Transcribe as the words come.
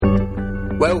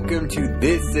welcome to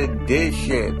this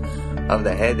edition of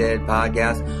the Head to Head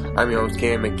Podcast. I'm your host,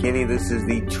 Cam McKinney. This is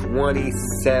the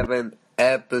 27th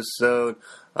episode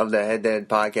of the Head to Head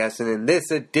Podcast, and in this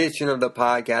edition of the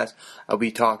podcast, I'll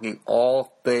be talking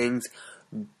all things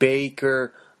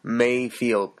Baker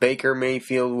Mayfield. Baker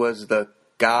Mayfield was the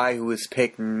guy who was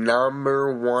picked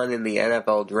number 1 in the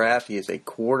NFL draft. He is a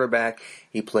quarterback.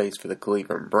 He plays for the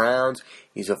Cleveland Browns.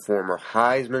 He's a former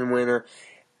Heisman winner.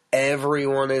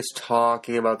 Everyone is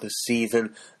talking about the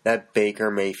season that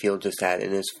Baker Mayfield just had.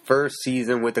 In his first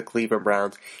season with the Cleveland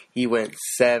Browns, he went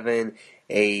 7-8-1.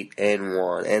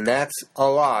 And that's a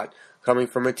lot coming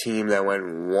from a team that went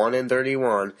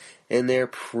 1-31 in their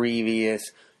previous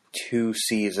 2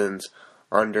 seasons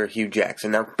under Hugh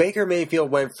Jackson. Now, Baker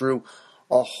Mayfield went through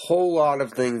a whole lot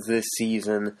of things this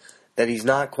season that he's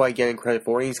not quite getting credit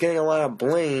for. He's getting a lot of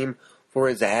blame for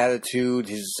his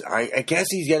attitude. I guess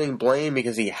he's getting blamed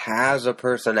because he has a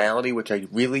personality, which I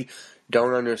really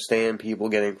don't understand people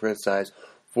getting criticized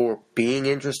for being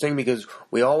interesting, because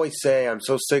we always say, I'm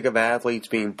so sick of athletes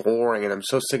being boring, and I'm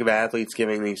so sick of athletes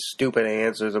giving these stupid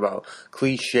answers about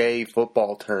cliche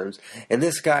football terms. And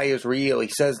this guy is real. He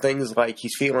says things like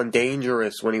he's feeling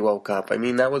dangerous when he woke up. I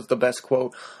mean, that was the best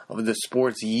quote of the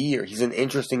sports year. He's an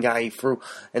interesting guy. He threw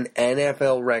an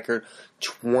NFL record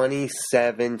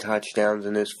 27 touchdowns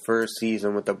in his first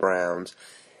season with the Browns.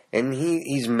 And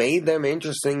he's made them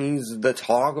interesting. He's the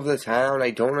talk of the town.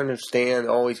 I don't understand.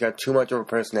 Oh, he's got too much of a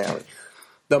personality.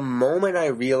 The moment I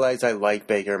realized I liked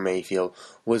Baker Mayfield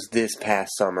was this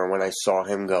past summer when I saw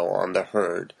him go on The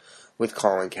Herd with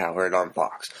Colin Cowherd on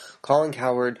Fox. Colin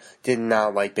Cowherd did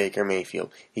not like Baker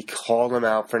Mayfield. He called him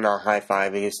out for not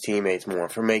high-fiving his teammates more,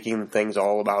 for making things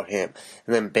all about him.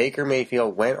 And then Baker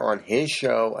Mayfield went on his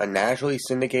show, a nationally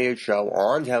syndicated show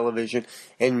on television,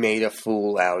 and made a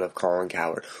fool out of Colin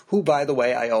Cowherd, who, by the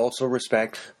way, I also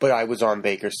respect, but I was on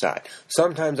Baker's side.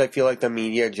 Sometimes I feel like the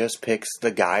media just picks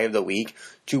the guy of the week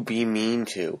to be mean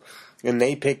to. And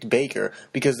they picked Baker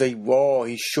because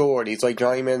he's short, he's like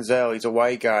Johnny Manziel, he's a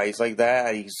white guy, he's like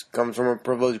that, he comes from a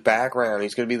privileged background,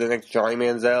 he's going to be the next Johnny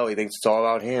Manziel, he thinks it's all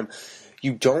about him.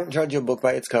 You don't judge a book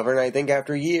by its cover, and I think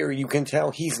after a year you can tell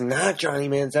he's not Johnny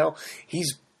Manziel.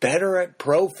 He's better at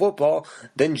pro football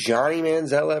than Johnny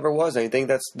Manziel ever was. I think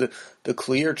that's the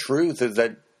clear truth, is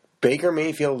that Baker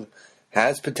Mayfield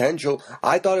has potential.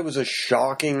 I thought it was a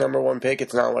shocking number 1 pick.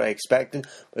 It's not what I expected,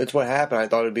 but it's what happened. I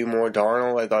thought it'd be more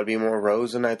Darnold. I thought it'd be more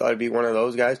Rosen. I thought it'd be one of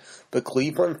those guys. But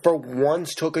Cleveland, for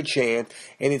once, took a chance,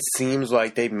 and it seems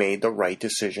like they've made the right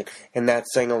decision. And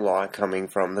that's saying a lot coming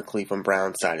from the Cleveland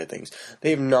Browns side of things.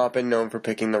 They've not been known for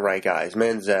picking the right guys.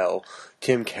 Manziel,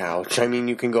 Tim Couch. I mean,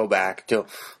 you can go back to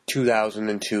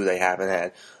 2002. They haven't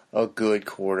had a good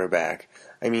quarterback.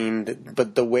 I mean,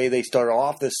 but the way they started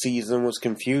off this season was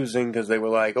confusing, because they were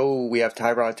like, oh, we have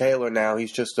Tyrod Taylor now.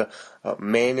 He's just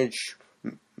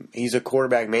he's a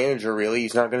quarterback manager, really.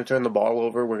 He's not going to turn the ball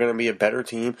over. We're going to be a better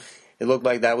team. It looked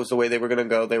like that was the way they were going to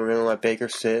go. They were going to let Baker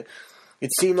sit.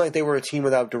 It seemed like they were a team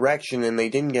without direction, and they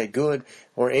didn't get good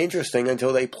or interesting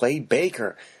until they played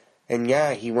Baker. And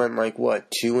yeah, he went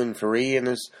 2-3 in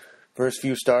his first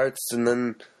few starts, and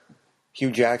then Hugh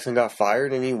Jackson got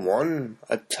fired, and he won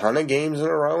a ton of games in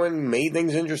a row and made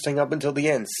things interesting up until the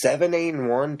end.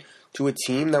 7-8-1 to a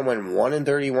team that went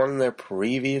 1-31 in their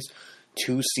previous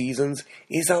 2 seasons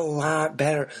is a lot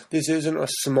better. This isn't a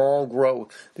small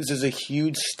growth. This is a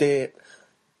huge step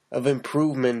of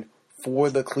improvement for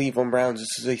the Cleveland Browns.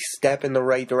 This is a step in the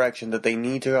right direction that they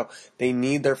need to go. They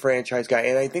need their franchise guy,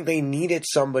 and I think they needed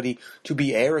somebody to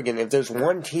be arrogant. If there's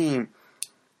one team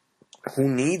who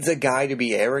needs a guy to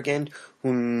be arrogant,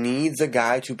 who needs a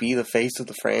guy to be the face of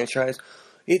the franchise,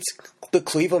 it's the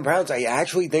Cleveland Browns. I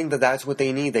actually think that that's what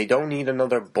they need. They don't need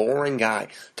another boring guy.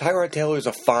 Tyrod Taylor is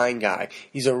a fine guy.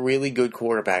 He's a really good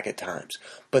quarterback at times.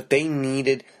 But they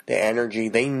needed the energy.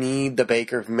 They need the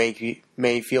Baker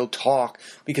Mayfield talk,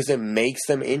 because it makes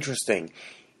them interesting.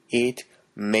 It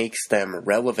makes them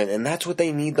relevant, and that's what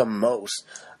they need the most.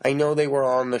 I know they were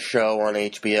on the show on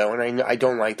HBO, and I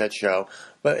don't like that show,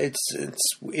 but it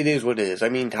is what it is. I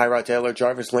mean, Tyrod Taylor,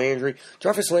 Jarvis Landry.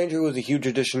 Jarvis Landry was a huge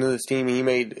addition to this team. He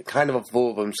made kind of a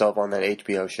fool of himself on that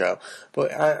HBO show,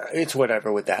 but it's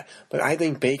whatever with that. But I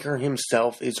think Baker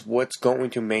himself is what's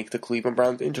going to make the Cleveland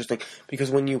Browns interesting,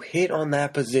 because when you hit on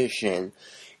that position,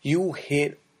 you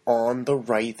hit on the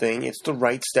right thing. It's the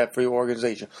right step for your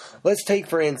organization. Let's take,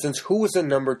 for instance, who was the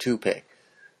number 2 pick?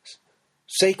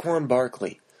 Saquon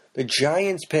Barkley. The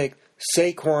Giants picked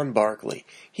Saquon Barkley.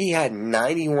 He had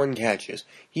 91 catches.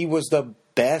 He was the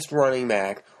best running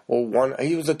back,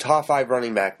 he was a top 5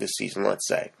 running back this season, let's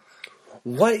say.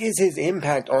 What is his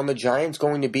impact on the Giants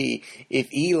going to be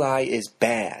if Eli is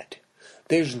bad?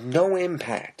 There's no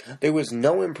impact. There was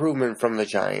no improvement from the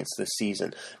Giants this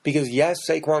season. Because yes,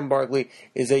 Saquon Barkley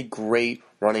is a great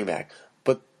running back.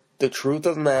 But the truth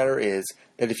of the matter is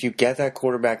that if you get that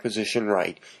quarterback position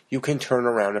right, you can turn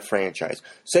around a franchise.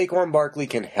 Saquon Barkley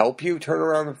can help you turn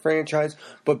around the franchise,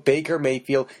 but Baker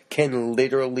Mayfield can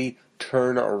literally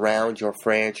turn around your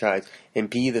franchise and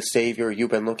be the savior you've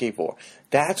been looking for.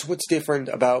 That's what's different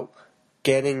about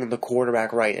getting the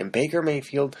quarterback right. And Baker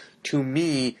Mayfield, to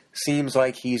me, seems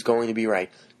like he's going to be right.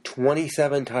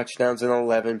 27 touchdowns and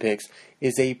 11 picks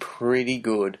is a pretty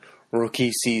good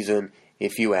rookie season,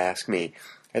 if you ask me.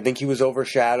 I think he was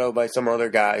overshadowed by some other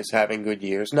guys having good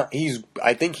years.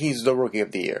 I think he's the rookie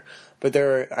of the year. But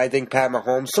I think Pat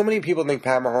Mahomes, so many people think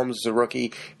Pat Mahomes is a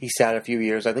rookie. He sat a few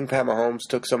years. I think Pat Mahomes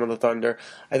took some of the thunder.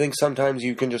 I think sometimes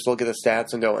you can just look at the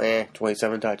stats and go,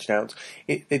 27 touchdowns.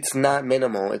 It's not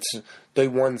minimal. They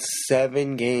won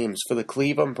 7 games. For the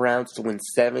Cleveland Browns to win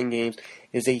 7 games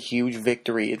is a huge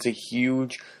victory. It's a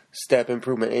huge step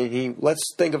improvement. And let's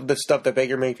think of the stuff that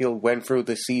Baker Mayfield went through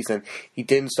this season. He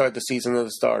didn't start the season as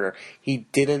a starter. He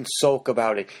didn't sulk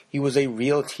about it. He was a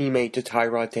real teammate to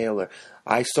Tyrod Taylor.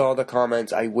 I saw the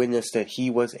comments. I witnessed it. He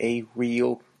was a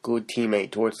real good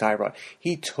teammate towards Tyrod.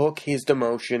 He took his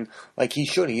demotion like he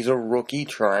should. He's a rookie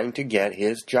trying to get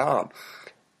his job.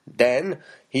 Then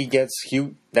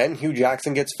Hugh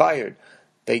Jackson gets fired.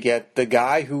 They get the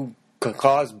guy who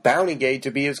caused Bountygate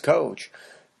to be his coach.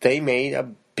 They made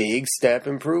a big step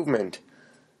improvement.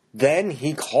 Then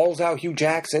he calls out Hugh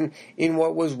Jackson in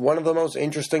what was one of the most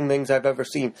interesting things I've ever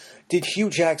seen. Did Hugh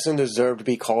Jackson deserve to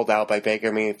be called out by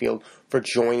Baker Mayfield for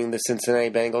joining the Cincinnati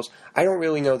Bengals? I don't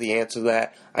really know the answer to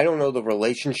that. I don't know the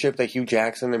relationship that Hugh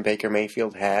Jackson and Baker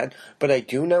Mayfield had, but I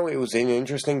do know it was an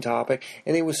interesting topic,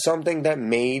 and it was something that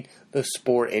made the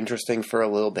sport interesting for a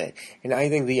little bit. And I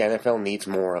think the NFL needs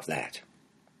more of that.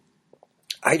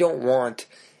 I don't want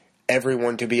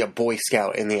everyone to be a Boy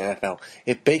Scout in the NFL.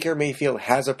 If Baker Mayfield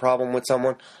has a problem with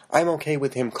someone, I'm okay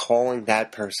with him calling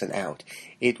that person out.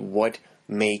 What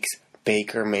makes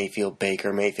Baker Mayfield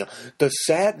Baker Mayfield. The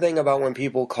sad thing about when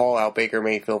people call out Baker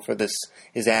Mayfield for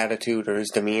his attitude or his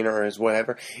demeanor or his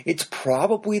whatever, it's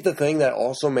probably the thing that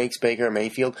also makes Baker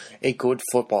Mayfield a good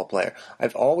football player.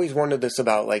 I've always wondered this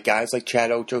about guys like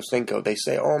Chad Ochocinco. They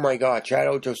say, oh my God, Chad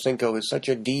Ochocinco is such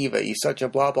a diva. He's such a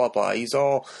blah, blah, blah. He's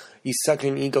such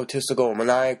an egotistical,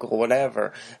 maniacal,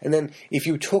 whatever. And then if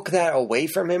you took that away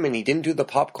from him and he didn't do the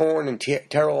popcorn and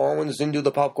Terrell Owens didn't do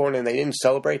the popcorn and they didn't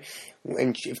celebrate,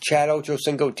 and if Chad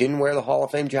Ochocinco didn't wear the Hall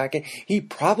of Fame jacket, he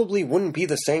probably wouldn't be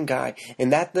the same guy.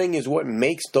 And that thing is what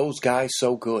makes those guys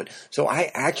so good. So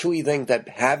I actually think that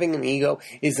having an ego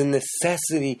is a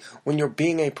necessity when you're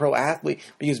being a pro athlete,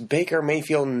 because Baker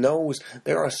Mayfield knows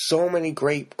there are so many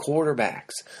great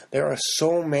quarterbacks. There are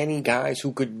so many guys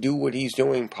who could do what he's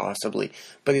doing possibly.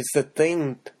 But it's the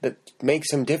thing that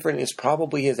makes him different is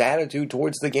probably his attitude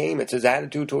towards the game. It's his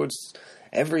attitude towards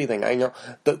everything. I know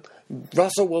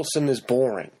Russell Wilson is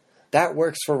boring. That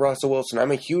works for Russell Wilson.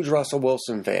 I'm a huge Russell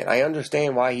Wilson fan. I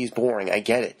understand why he's boring. I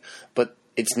get it. But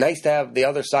it's nice to have the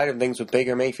other side of things with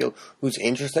Baker Mayfield, who's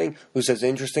interesting, who says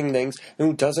interesting things, and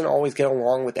who doesn't always get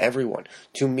along with everyone.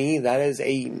 To me, that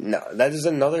is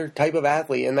another type of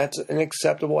athlete, and that's an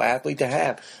acceptable athlete to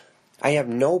have. I have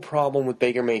no problem with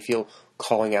Baker Mayfield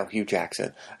calling out Hugh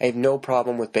Jackson. I have no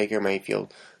problem with Baker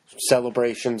Mayfield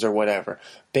celebrations or whatever.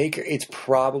 It's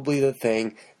probably the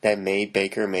thing that made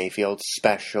Baker Mayfield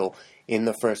special in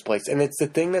the first place. And it's the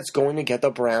thing that's going to get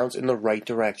the Browns in the right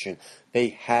direction. They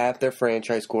have their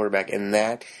franchise quarterback, and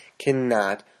that is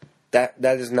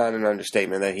not an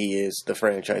understatement that he is the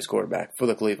franchise quarterback for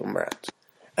the Cleveland Browns.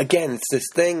 Again, it's this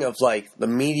thing of the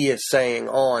media saying,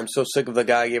 oh, I'm so sick of the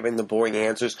guy giving the boring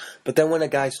answers. But then when a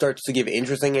guy starts to give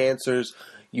interesting answers,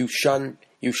 you shun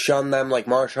them. Like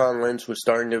Marshawn Lynch was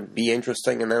starting to be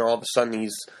interesting, and then all of a sudden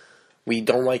we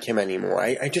don't like him anymore.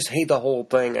 I just hate the whole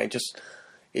thing.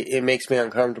 It makes me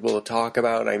uncomfortable to talk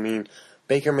about. I mean,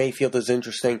 Baker Mayfield is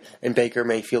interesting, and Baker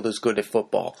Mayfield is good at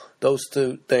football. Those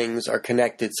two things are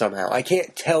connected somehow. I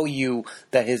can't tell you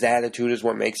that his attitude is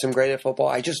what makes him great at football.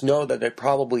 I just know that it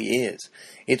probably is.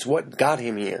 It's what got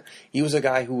him here. He was a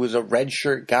guy who was a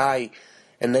redshirt guy,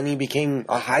 and then he became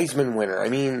a Heisman winner. I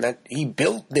mean, he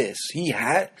built this. He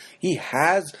has,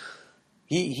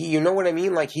 you know what I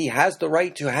mean? He has the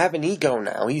right to have an ego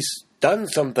now. He's done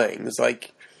some things.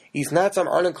 He's not some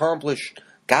unaccomplished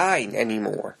guy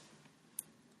anymore.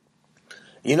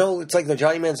 You know, it's like the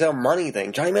Johnny Manziel money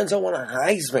thing. Johnny Manziel won a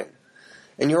Heisman.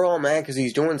 And you're all mad because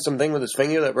he's doing something with his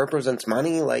finger that represents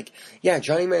money. Yeah,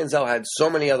 Johnny Manziel had so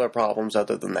many other problems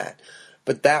other than that.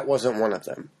 But that wasn't one of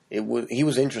them. He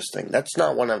was interesting. That's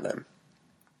not one of them.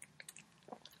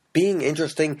 Being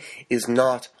interesting is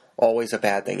not always a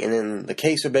bad thing. And in the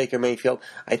case of Baker Mayfield,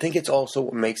 I think it's also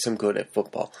what makes him good at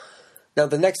football. Now,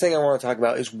 the next thing I want to talk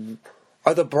about is,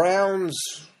 are the Browns...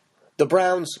 The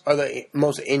Browns are the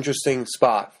most interesting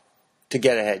spot to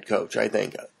get a head coach, I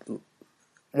think.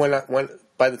 When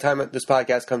by the time this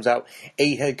podcast comes out,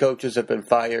 8 head coaches have been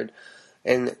fired,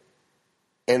 and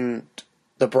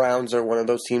the Browns are one of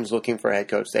those teams looking for a head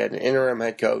coach. They had an interim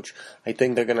head coach. I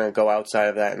think they're going to go outside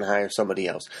of that and hire somebody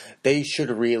else. They should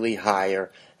really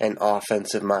hire an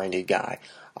offensive-minded guy.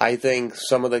 I think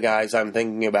some of the guys I'm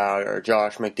thinking about are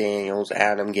Josh McDaniels,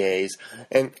 Adam Gase,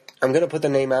 and I'm going to put the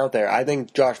name out there. I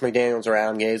think Josh McDaniels or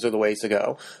Adam Gase are the ways to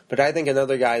go. But I think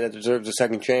another guy that deserves a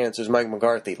second chance is Mike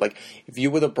McCarthy. Like, if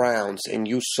you were the Browns and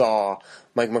you saw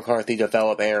Mike McCarthy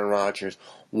develop Aaron Rodgers,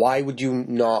 why would you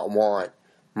not want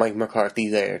Mike McCarthy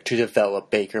there to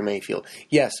develop Baker Mayfield?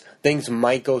 Yes, things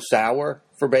might go sour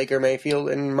for Baker Mayfield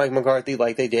and Mike McCarthy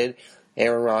like they did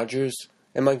Aaron Rodgers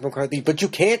and Mike McCarthy, but you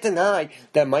can't deny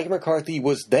that Mike McCarthy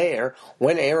was there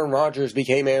when Aaron Rodgers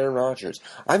became Aaron Rodgers.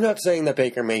 I'm not saying that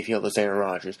Baker Mayfield is Aaron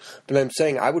Rodgers, but I'm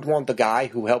saying I would want the guy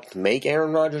who helped make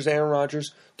Aaron Rodgers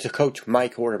to coach my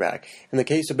quarterback. In the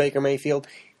case of Baker Mayfield,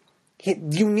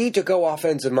 you need to go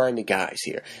offensive-minded guys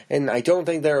here, and I don't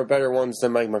think there are better ones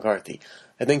than Mike McCarthy.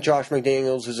 I think Josh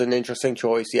McDaniels is an interesting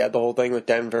choice. He had the whole thing with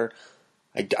Denver.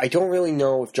 I don't really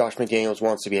know if Josh McDaniels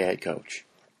wants to be a head coach.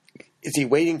 Is he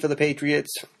waiting for the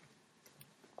Patriots?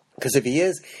 Because if he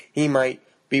is, he might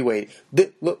be waiting.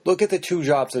 Look at the 2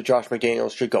 jobs that Josh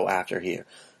McDaniels should go after here.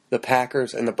 The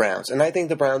Packers and the Browns. And I think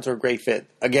the Browns are a great fit.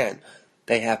 Again,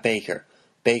 they have Baker.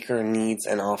 Baker needs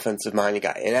an offensive-minded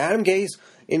guy. And Adam Gase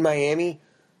in Miami,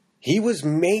 he was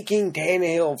making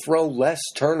Tannehill throw less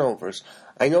turnovers.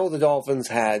 I know the Dolphins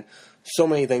had so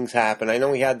many things happen. I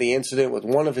know he had the incident with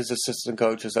one of his assistant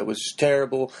coaches that was just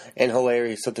terrible and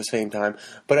hilarious at the same time.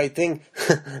 But I think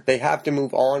they have to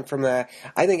move on from that.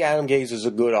 I think Adam Gase is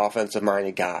a good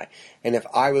offensive-minded guy. And if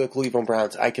I were the Cleveland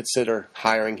Browns, I consider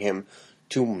hiring him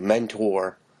to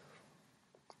mentor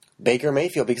Baker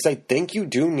Mayfield. Because I think you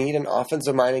do need an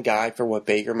offensive-minded guy for what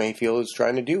Baker Mayfield is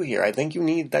trying to do here. I think you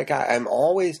need that guy. I'm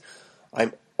always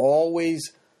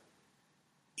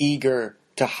eager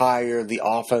to hire the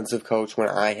offensive coach when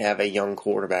I have a young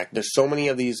quarterback. There's so many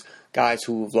of these guys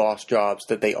who have lost jobs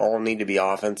that they all need to be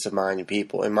offensive-minded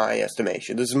people, in my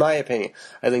estimation. This is my opinion.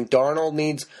 I think Darnold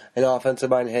needs an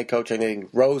offensive-minded head coach. I think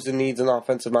Rosen needs an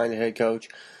offensive-minded head coach.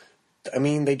 I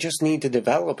mean, they just need to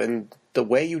develop, and the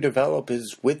way you develop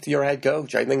is with your head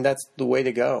coach. I think that's the way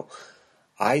to go.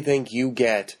 I think you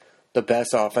get the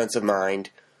best offensive mind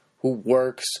who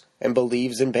works and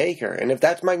believes in Baker. And if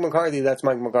that's Mike McCarthy, that's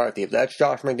Mike McCarthy. If that's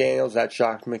Josh McDaniels, that's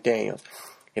Josh McDaniels.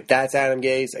 If that's Adam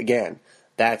Gase, again,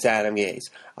 that's Adam Gase.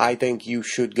 I think you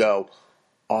should go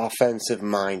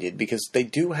offensive-minded because they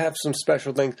do have some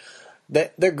special things.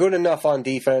 They're good enough on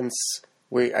defense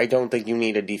where I don't think you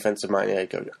need a defensive-minded head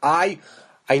coach. I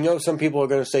know some people are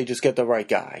going to say just get the right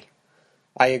guy.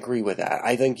 I agree with that.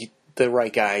 I think the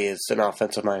right guy is an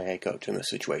offensive-minded head coach in this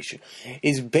situation.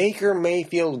 Is Baker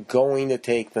Mayfield going to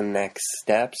take the next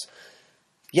steps?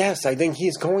 Yes, I think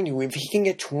he's going to. If he can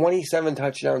get 27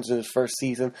 touchdowns in his first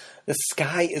season, the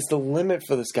sky is the limit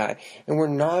for this guy. And we're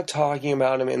not talking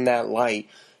about him in that light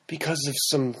because of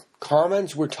some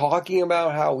comments. We're talking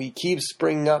about how he keeps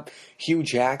bringing up Hugh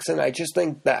Jackson. I just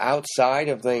think the outside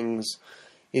of things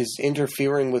is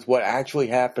interfering with what actually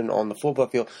happened on the football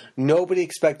field. Nobody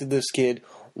expected this kid,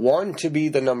 one, to be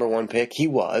the number 1 pick. He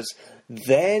was.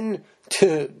 Then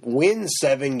to win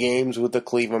 7 games with the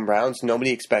Cleveland Browns.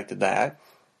 Nobody expected that.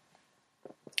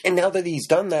 And now that he's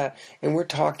done that, and we're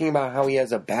talking about how he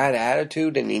has a bad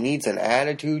attitude and he needs an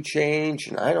attitude change,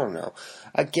 and I don't know.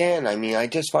 Again, I mean, I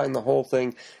just find the whole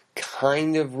thing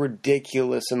kind of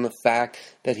ridiculous in the fact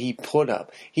that he put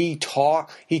up. He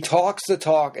talks the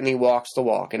talk and he walks the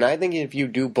walk. And I think if you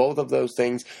do both of those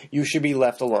things, you should be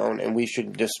left alone and we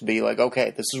should just be like,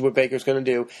 okay, this is what Baker's going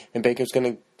to do, and Baker's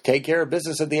going to take care of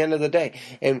business at the end of the day.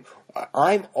 And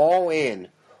I'm all in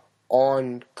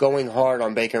on going hard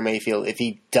on Baker Mayfield if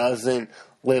he doesn't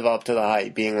live up to the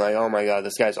hype, being like, oh my God,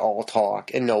 this guy's all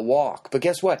talk and no walk. But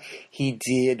guess what? He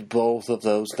did both of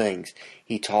those things.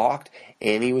 He talked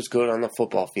and he was good on the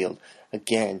football field.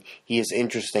 Again, he is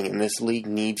interesting, and this league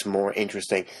needs more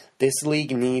interesting. This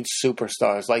league needs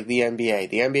superstars like the NBA.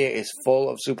 The NBA is full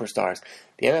of superstars.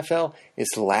 The NFL is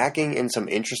lacking in some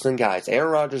interesting guys.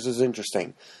 Aaron Rodgers is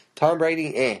interesting. Tom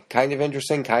Brady, kind of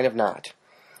interesting, kind of not.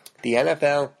 The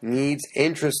NFL needs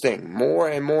interesting, more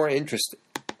and more interesting.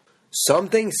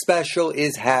 Something special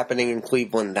is happening in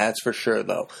Cleveland, that's for sure,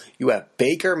 though. You have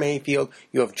Baker Mayfield,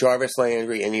 you have Jarvis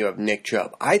Landry, and you have Nick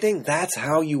Chubb. I think that's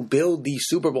how you build these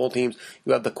Super Bowl teams.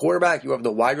 You have the quarterback, you have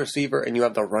the wide receiver, and you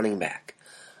have the running back.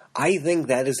 I think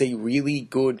that is a really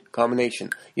good combination.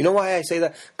 You know why I say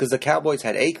that? Because the Cowboys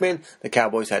had Aikman, the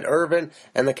Cowboys had Irvin,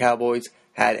 and the Cowboys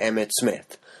had Emmitt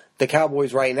Smith. The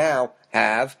Cowboys right now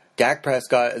have Dak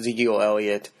Prescott, Ezekiel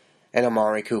Elliott, and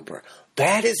Amari Cooper.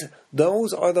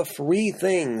 Those are the three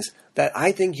things that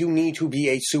I think you need to be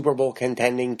a Super Bowl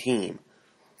contending team.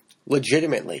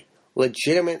 Legitimate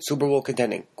Super Bowl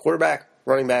contending. Quarterback,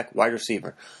 running back, wide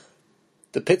receiver.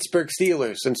 The Pittsburgh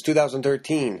Steelers since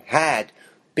 2013 had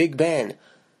Big Ben.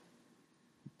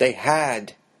 They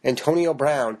had Antonio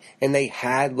Brown, and they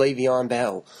had Le'Veon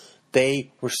Bell.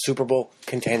 They were Super Bowl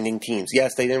contending teams.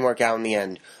 Yes, they didn't work out in the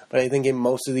end, but I think in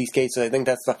most of these cases, I think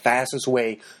that's the fastest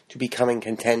way to becoming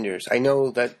contenders. I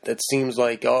know that seems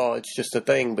like, it's just a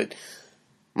thing, but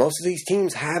most of these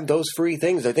teams have those three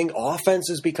things. I think offense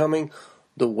is becoming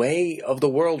the way of the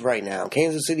world right now.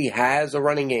 Kansas City has a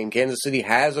running game. Kansas City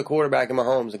has a quarterback in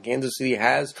Mahomes, and Kansas City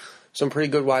has some pretty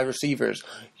good wide receivers.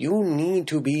 You need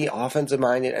to be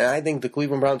offensive-minded, and I think the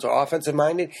Cleveland Browns are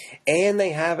offensive-minded, and they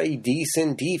have a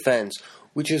decent defense,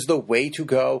 which is the way to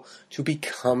go to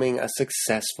becoming a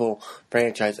successful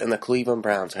franchise. And the Cleveland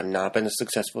Browns have not been a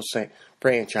successful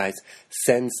franchise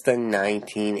since the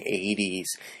 1980s.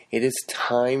 It is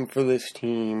time for this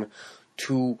team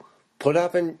to put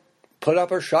up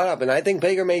or shut up, and I think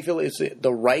Baker Mayfield is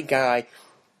the right guy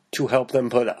to help them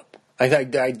put up.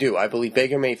 I do. I believe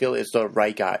Baker Mayfield is the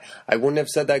right guy. I wouldn't have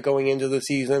said that going into the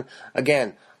season.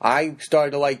 Again, I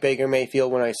started to like Baker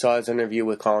Mayfield when I saw his interview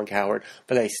with Colin Cowherd,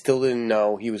 but I still didn't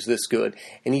know he was this good.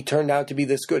 And he turned out to be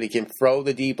this good. He can throw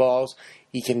the deep balls.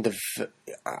 He can.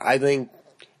 I think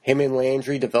him and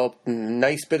Landry developed a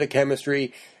nice bit of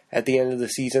chemistry at the end of the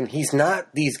season. He's not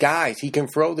these guys. He can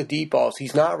throw the deep balls.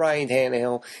 He's not Ryan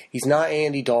Tannehill. He's not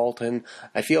Andy Dalton.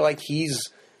 I feel like he's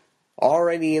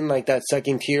already in like that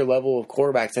second tier level of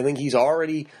quarterbacks. I think he's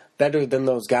already better than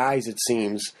those guys, it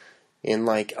seems, in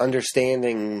like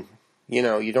understanding,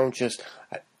 you don't just,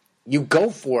 you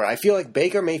go for it. I feel like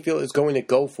Baker Mayfield is going to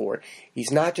go for it.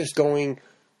 He's not just going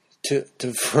to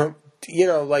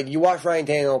like you watch Ryan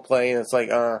Tannehill play and it's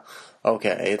like,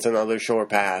 okay, it's another short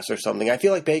pass or something. I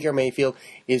feel like Baker Mayfield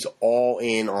is all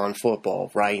in on football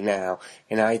right now,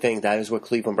 and I think that is what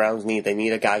Cleveland Browns need. They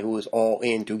need a guy who is all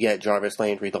in to get Jarvis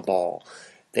Landry the ball.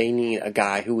 They need a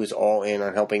guy who is all in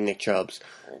on helping Nick Chubb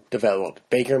develop.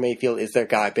 Baker Mayfield is their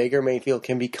guy. Baker Mayfield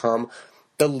can become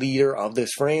the leader of this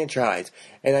franchise.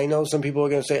 And I know some people are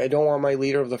going to say, I don't want my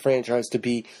leader of the franchise to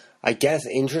be, I guess,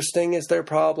 interesting is their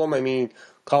problem. I mean,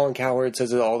 Colin Cowherd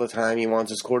says it all the time. He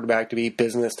wants his quarterback to be a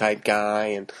business-type guy,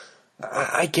 and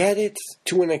I get it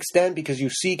to an extent because you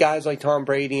see guys like Tom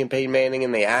Brady and Peyton Manning,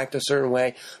 and they act a certain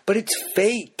way, but it's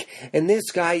fake, and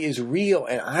this guy is real,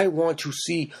 and I want to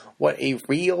see what a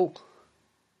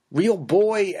real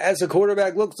boy as a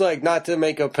quarterback looks like. Not to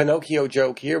make a Pinocchio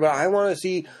joke here, but I want to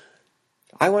see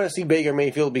Baker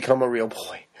Mayfield become a real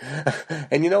boy.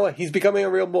 And you know what? He's becoming a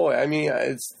real boy. I mean,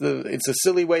 it's a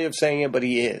silly way of saying it, but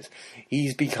he is.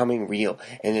 He's becoming real.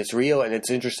 And it's real, and it's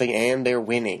interesting, and they're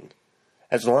winning.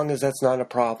 As long as that's not a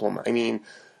problem. I mean,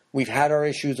 we've had our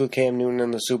issues with Cam Newton in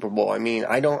the Super Bowl. I mean,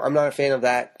 I'm not a fan of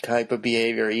that type of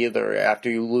behavior either after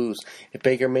you lose. If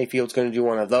Baker Mayfield's going to do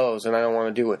one of those, then I don't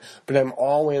want to do it. But I'm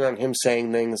all in on him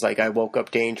saying things like, I woke up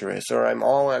dangerous, or I'm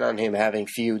all in on him having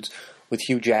feuds with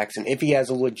Hugh Jackson. If he has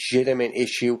a legitimate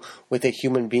issue with a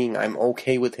human being, I'm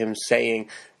okay with him saying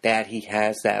that he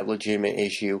has that legitimate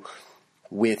issue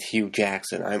with Hugh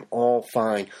Jackson. I'm all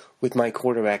fine with my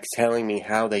quarterbacks telling me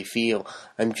how they feel.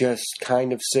 I'm just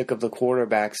kind of sick of the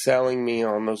quarterbacks selling me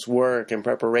on this work and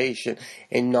preparation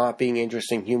and not being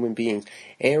interesting human beings.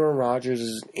 Aaron Rodgers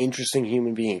is an interesting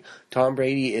human being. Tom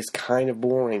Brady is kind of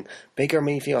boring. Baker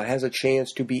Mayfield has a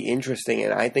chance to be interesting,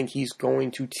 and I think he's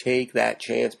going to take that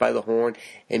chance by the horn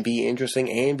and be interesting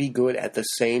and be good at the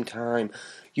same time.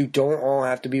 You don't all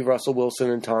have to be Russell Wilson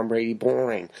and Tom Brady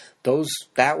boring.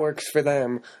 That works for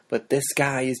them, but this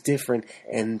guy is different,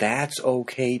 and that's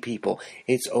okay, people.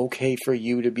 It's okay for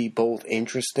you to be both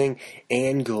interesting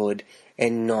and good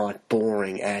and not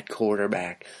boring at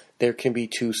quarterback. There can be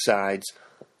two sides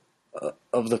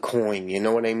of the coin, you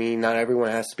know what I mean? Not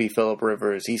everyone has to be Phillip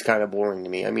Rivers. He's kind of boring to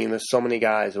me. I mean, there's so many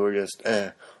guys who are just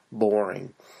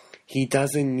boring. He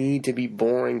doesn't need to be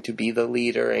boring to be the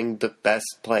leader and the best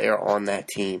player on that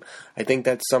team. I think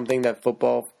that's something that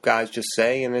football guys just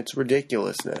say, and it's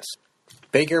ridiculousness.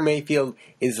 Baker Mayfield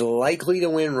is likely to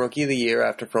win Rookie of the Year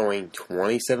after throwing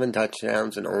 27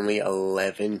 touchdowns and only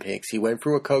 11 picks. He went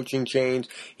through a coaching change.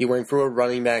 He went through a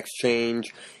running backs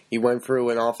change. He went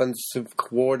through an offensive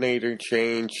coordinator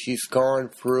change. He's gone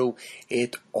through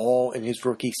it all in his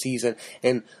rookie season.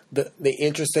 And the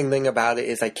interesting thing about it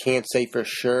is I can't say for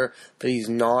sure that he's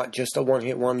not just a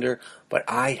one-hit wonder, but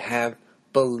I have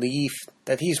belief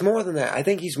that he's more than that. I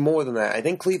think he's more than that. I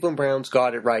think Cleveland Browns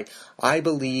got it right. I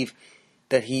believe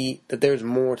that there's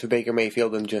more to Baker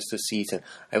Mayfield than just a season.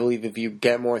 I believe if you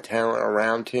get more talent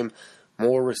around him,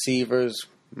 more receivers,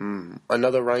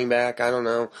 another running back, I don't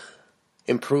know,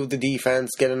 improve the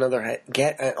defense, get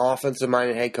an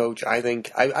offensive-minded head coach.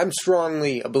 I'm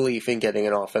strongly a belief in getting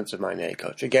an offensive-minded head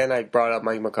coach. Again, I brought up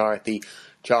Mike McCarthy,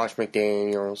 Josh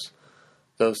McDaniels,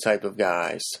 those type of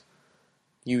guys.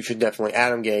 You should definitely,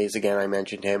 Adam Gase, again, I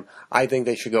mentioned him. I think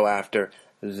they should go after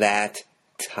that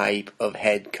type of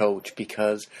head coach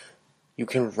because you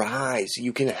can rise.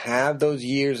 You can have those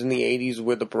years in the 80s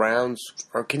where the Browns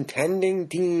are a contending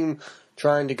team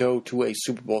trying to go to a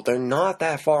Super Bowl. They're not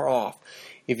that far off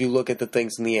if you look at the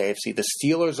things in the AFC. The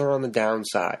Steelers are on the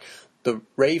downside. The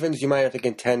Ravens you might have to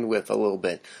contend with a little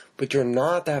bit, but you're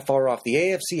not that far off. The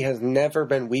AFC has never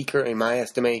been weaker in my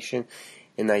estimation,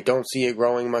 and I don't see it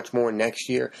growing much more next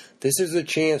year. This is a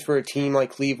chance for a team like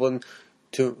Cleveland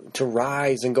to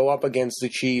rise and go up against the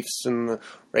Chiefs and the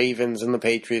Ravens and the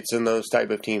Patriots and those type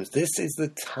of teams. This is the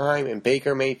time, and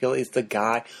Baker Mayfield is the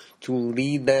guy to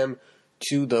lead them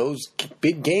to those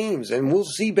big games. And we'll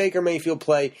see Baker Mayfield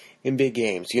play in big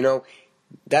games. You know,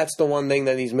 that's the one thing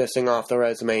that he's missing off the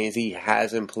resume is he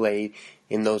hasn't played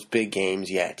in those big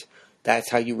games yet. That's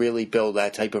how you really build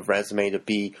that type of resume to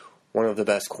be one of the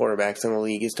best quarterbacks in the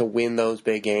league, is to win those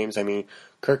big games. I mean,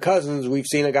 Kirk Cousins, we've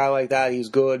seen a guy like that. He's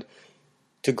good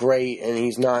to great, and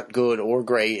he's not good or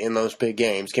great in those big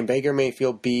games. Can Baker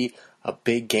Mayfield be a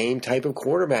big game type of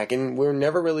quarterback? And we're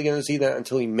never really going to see that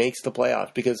until he makes the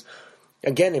playoffs. Because,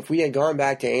 again, if we had gone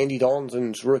back to Andy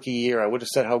Dalton's rookie year, I would have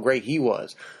said how great he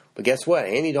was. But guess what?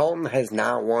 Andy Dalton has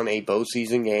not won a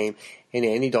postseason game, and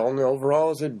Andy Dalton overall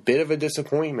is a bit of a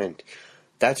disappointment.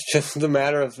 That's just the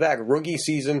matter of fact. Rookie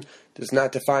season does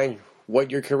not define what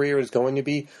your career is going to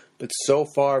be, but so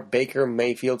far, Baker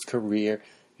Mayfield's career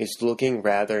is looking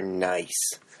rather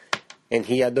nice. And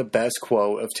he had the best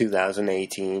quote of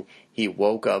 2018. He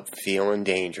woke up feeling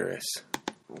dangerous.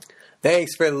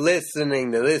 Thanks for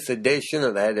listening to this edition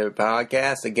of the Head to Head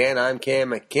Podcast. Again, I'm Cam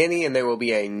McKinney, and there will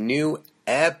be a new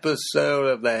episode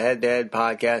of the Head to Head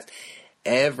Podcast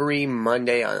every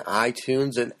Monday on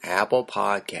iTunes and Apple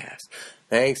Podcasts.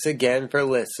 Thanks again for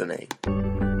listening.